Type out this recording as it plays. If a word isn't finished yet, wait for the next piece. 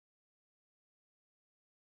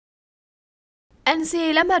NCA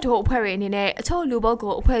လက်မှတ်ထိုးအဖွဲ့တွေအနေနဲ့အချို့လူပုဂ္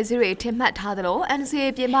ဂိုလ်အဖွဲ့အစည်းတွေထင်မှတ်ထားသလို NCA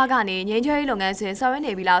ပြင်ပကနေငြိမ်းချမ်းရေးလုပ်ငန်းစဉ်ဆောင်ရွက်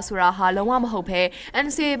နေပြီလားဆိုတာဟာလုံးဝမဟုတ်ဘဲ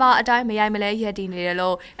NCA ပါအတိုင်းမရိုက်မလဲရည်တည်နေတယ်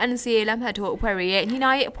လို့ NCA လက်မှတ်ထိုးအဖွဲ့တွေရဲ့ညီ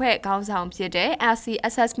နာရေးအဖွဲ့ခေါင်းဆောင်ဖြစ်တဲ့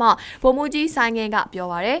RCSS မှဗိုလ်မှူးကြီးဆိုင်ငင်ကပြော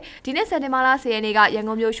ပါရယ်ဒီနေ့စက်တင်ဘာလ 10 ရက်နေ့ကရန်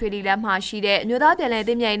ကုန်မြို့ရွှေလီလမ်းမှာရှိတဲ့အမျိုးသားပြည်လည်သ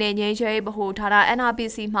င်းမြိုင်နဲ့ငြိမ်းချမ်းရေးဗဟိုဌာန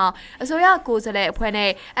NRPC မှအစိုးရကိုယ်စားလှယ်အဖွဲ့နဲ့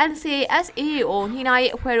NCSEO ညီနာ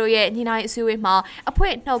ရေးအဖွဲ့တို့ရဲ့ညီနာရေးအစည်းအဝေးမှာအ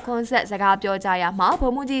ဖွဲ့နှုတ်ခွန်းဆက်စကားပြောကြရမှာဗို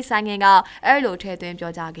လ်မှူးကြီးဆိုင်ငင်ကအဲ့လိုထည့်သွင်း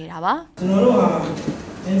ပြောကြားခဲ့တာပါကျွန်တော်တို့ဟာ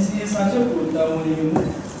NCA စာချုပ်ကိုတာဝန်ယူ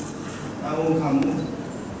တာဝန်ခံမှု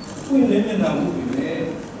ပွင့်လင်းမြင်သာမှုတွေနဲ့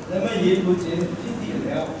လက်မှတ်ရေးထိုးခြင်းဖြစ်တည်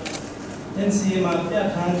လျောက် NCA မှာပြဋ္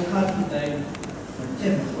ဌာန်းထားသည့်တိုင်ကျ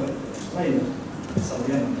င့်ဝတ်လိုက်ဆောင်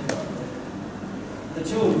ရွက်မှာဖြစ်ပါတယ်။တ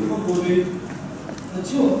ချို့ပုဂ္ဂိုလ်တွေတ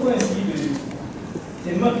ချို့အဖွဲ့အစည်းတွေ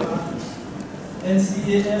ဒီမှာ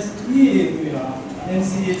RCSS တွေဟာ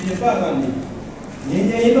NCA ပြပကနေငြိမ်း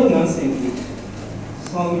ချမ်းရေးလုပ်ငန်းစဉ်ကို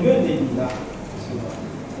ဆောင်ရွက်နေပြီလားဆိုတာ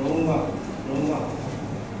လုံးဝ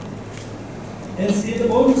NCA တ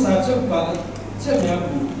ဘောစာချုပ်ပါချက်များ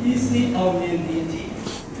ကို EC အောင်မြင်သည့်အထိ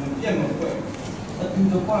မပြတ်မကွက်အတူ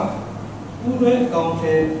တကွပူးတွဲကောင်း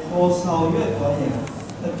တဲ့ပေါ်ဆောင်ရွက်သွားရင်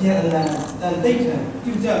အပြန်အလှန်တန်တိတ်ထန်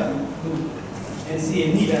ပြုကြပြီး NCA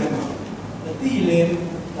နိဒာန်မှာအတိအလင်း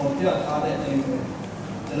ပေါ်ပြထားတဲ့အတိုင်းပဲ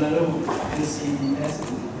ကျွန်တော်တို့ RCSS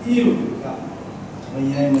ကမ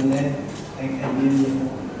ယိုင်မလဲအဲ့ဒီ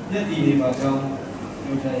ရက်ဒီနေပါကြောင်း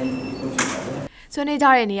ပြောချင်ပြောချင်ပါတယ်ဆွေးနွေးကြ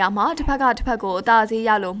တဲ့နေရာမှာတစ်ဖက်ကတစ်ဖက်ကိုအသာစီးရ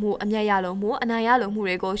လို့မှုအမျက်ရလို့မှုအနိုင်ရလို့မှု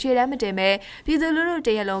တွေကိုရှေ့တန်းမတင်ပဲပြည်သူလူထုတ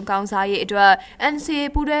ရက်လုံးကောင်းစားရေးအတွက် NCA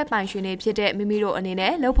ပူးတွဲပိုင်ရှင်တွေဖြစ်တဲ့မိမိတို့အနေ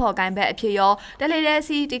နဲ့လှုပ်ဖော်ကိုင်ဘက်အဖြစ်ရောတလေတဲ့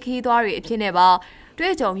စီတခီးသွားတွေအဖြစ်နဲ့ပါ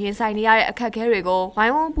တွေ့ကြုံရင်ဆိုင်နေရတဲ့အခက်အခဲတွေကိုဝို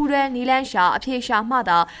င်းဝန်းပူးတွဲနီလန်းရှာအပြေရှာမှ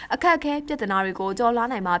သာအခက်အခဲပြဿနာတွေကိုကျော်လွှား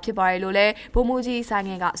နိုင်မှာဖြစ်ပါတယ်လို့လည်းဗိုလ်မှူးကြီးဆိုင်င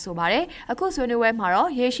င်ကဆိုပါတယ်အခုဆွေးနွေးပွဲမှာတော့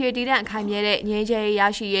ရေရှည်တည်တဲ့အခိုင်မြဲတဲ့ငြိမ်းချမ်းရေးရ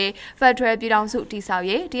ရှိရေးဖက်ဒရယ်ပြည်ထောင်စုတည်ဆောက်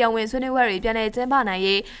ရေးတရားဝင်ဆွေးနွေးပွဲတွေပြန်လည်ကျင်းပနိုင်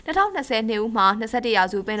ရေး2020နှစ်ဦးမှာ21ရာ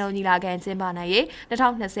စုပင်လုံညီလာခံကျင်းပနိုင်ရေး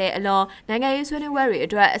2020အလွန်နိုင်ငံရေးဆွေးနွေးပွဲတွေအ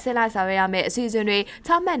တွက်အစည်းလိုက်ဆောင်ရွက်ရမယ့်အစီအစဉ်တွေချ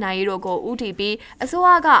မှတ်နိုင်ရေးတို့ကိုဦးတည်ပြီးအစိုးရ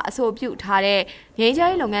ကအဆိုပြုထားတဲ့ငြိမ်းချ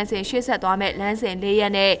မ်းရေးလုပ်ငန်းစဉ်ရှေ့ဆက်သွားမယ့်လမ်းစဉ်၄ရ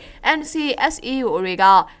က်နဲ့NCSEO တွေက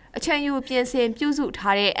အချိန်ယူပြင်ဆင်ပြုစု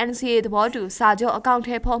ထားတဲ့ NCA သဘောတူစာချုပ်အကောင့်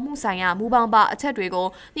ထဲပေါ်မှုဆိုင်ရာမူပေါင်းပါအချက်တွေကို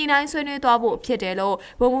ညှိနှိုင်းဆွေးနွေးသွားဖို့ဖြစ်တယ်လို့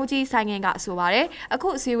ဗိုလ်မှူးကြီးဆိုင်ငင်ကဆိုပါတယ်အခု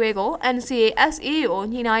အစည်းအဝေးကို NCSEO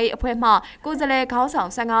ညှိနှိုင်းရေးအဖွဲ့မှကိုယ်စားလှယ်ခေါင်းဆောင်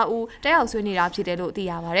15ဦးတက်ရောက်ဆွေးနွေးတာဖြစ်တယ်လို့သိ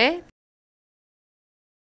ရပါတယ်